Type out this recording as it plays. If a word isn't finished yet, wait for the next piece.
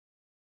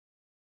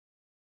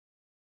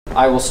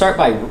I will start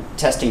by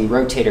testing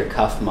rotator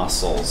cuff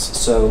muscles.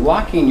 So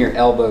locking your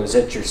elbows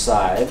at your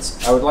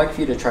sides, I would like for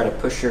you to try to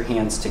push your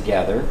hands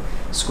together,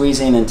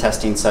 squeezing and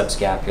testing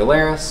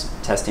subscapularis,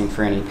 testing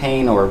for any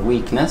pain or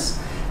weakness.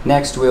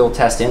 Next, we'll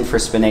test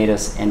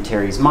infraspinatus and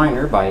teres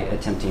minor by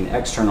attempting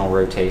external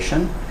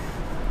rotation.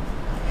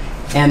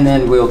 And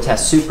then we'll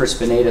test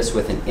supraspinatus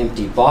with an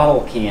empty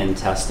bottle can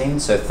testing.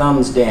 So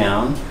thumbs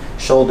down,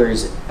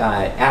 shoulders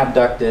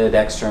abducted,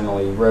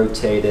 externally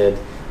rotated,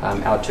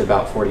 out to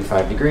about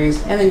 45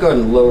 degrees, and then go ahead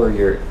and lower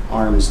your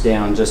arms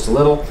down just a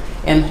little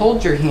and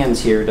hold your hands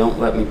here. Don't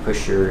let me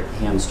push your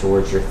hands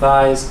towards your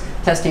thighs,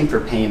 testing for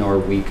pain or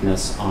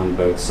weakness on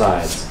both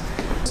sides.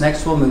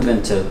 Next, we'll move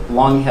into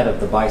long head of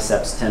the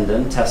biceps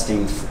tendon,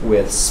 testing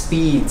with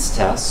speeds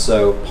tests.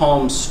 So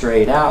palms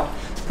straight out,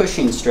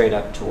 pushing straight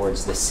up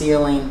towards the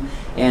ceiling,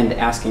 and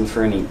asking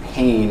for any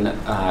pain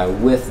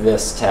with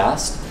this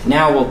test.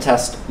 Now we'll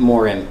test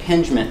more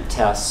impingement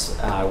tests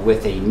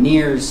with a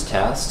Nears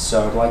test.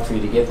 So I'd like for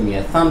you to give me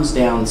a thumbs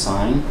down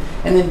sign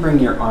and then bring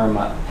your arm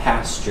up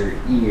past your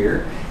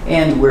ear.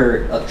 And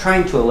we're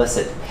trying to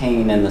elicit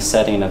pain in the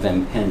setting of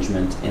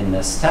impingement in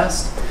this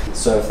test.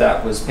 So if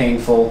that was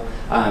painful,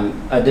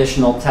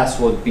 additional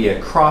tests would be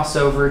a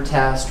crossover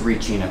test,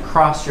 reaching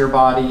across your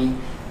body,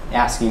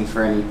 asking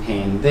for any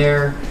pain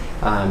there.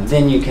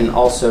 Then you can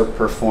also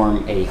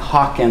perform a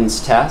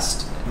Hawkins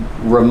test.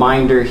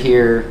 Reminder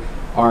here,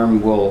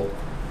 arm will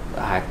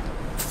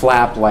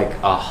flap like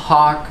a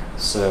hawk.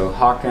 So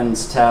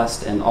Hawkins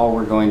test, and all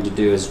we're going to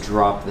do is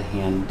drop the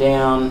hand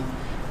down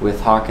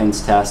with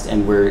Hawkins test,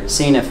 and we're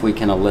seeing if we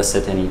can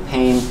elicit any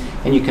pain.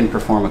 And you can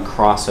perform a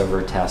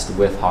crossover test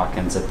with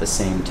Hawkins at the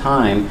same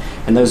time,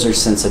 and those are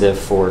sensitive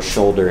for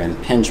shoulder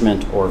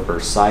impingement or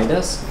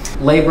bursitis.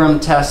 Labrum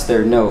test,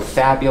 there are no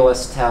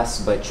fabulous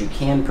tests, but you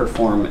can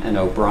perform an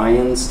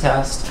O'Brien's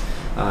test,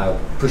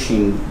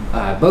 pushing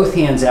both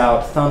hands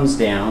out, thumbs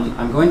down.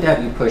 I'm going to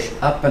have you push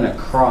up and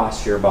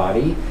across your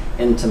body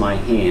into my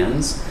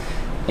hands,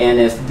 and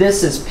if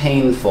this is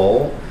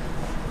painful,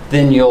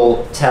 then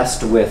you'll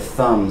test with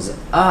thumbs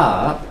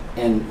up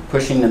and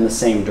pushing in the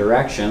same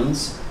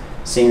directions,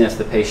 seeing if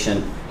the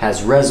patient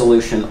has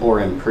resolution or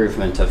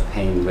improvement of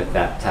pain with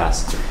that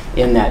test.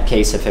 In that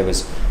case, if it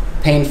was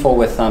painful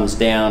with thumbs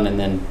down and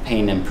then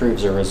pain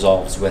improves or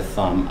resolves with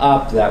thumb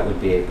up, that would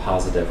be a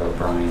positive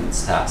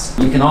O'Brien's test.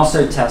 You can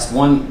also test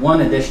one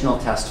additional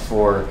test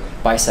for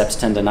biceps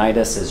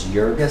tendonitis is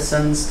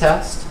Jurgensen's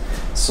test.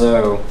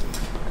 So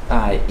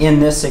in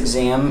this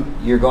exam,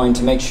 you're going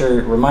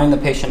to remind the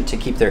patient to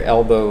keep their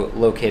elbow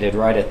located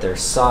right at their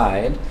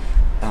side.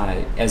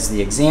 As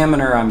the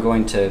examiner, I'm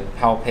going to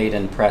palpate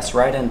and press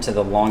right into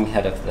the long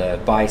head of the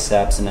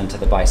biceps and into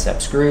the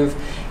biceps groove.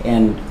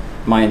 And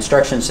my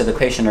instructions to the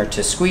patient are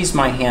to squeeze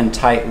my hand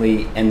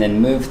tightly and then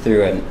move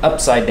through an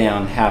upside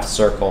down half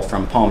circle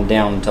from palm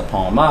down to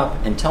palm up,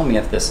 and tell me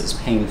if this is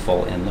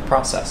painful in the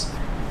process.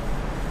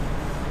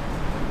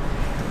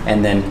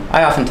 And then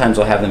I oftentimes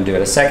will have them do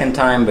it a second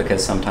time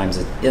because sometimes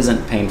it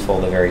isn't painful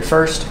the very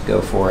first.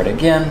 Go for it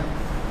again.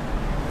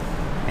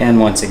 And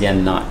once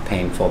again, not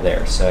painful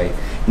there. So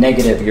a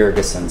negative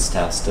Jurgensen's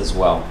test as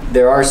well.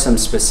 There are some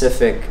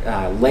specific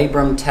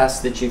labrum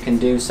tests that you can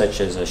do, such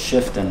as a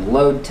shift and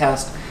load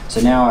test. So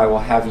now I will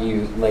have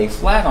you lay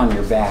flat on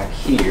your back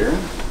here.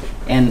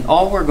 And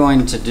all we're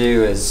going to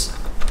do is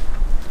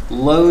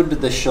load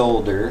the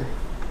shoulder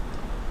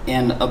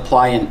and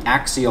apply an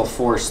axial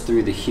force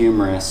through the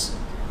humerus,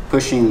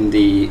 pushing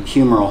the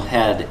humeral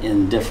head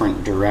in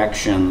different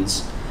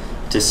directions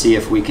to see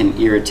if we can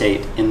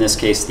irritate, in this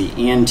case, the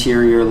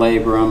anterior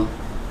labrum,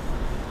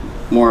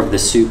 more of the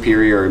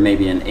superior or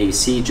maybe an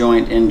AC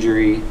joint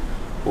injury,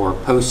 or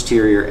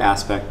posterior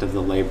aspect of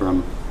the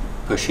labrum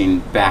pushing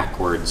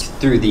backwards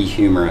through the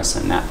humerus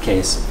in that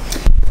case.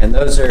 And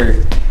those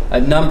are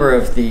a number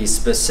of the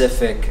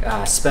specific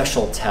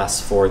special tests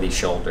for the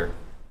shoulder.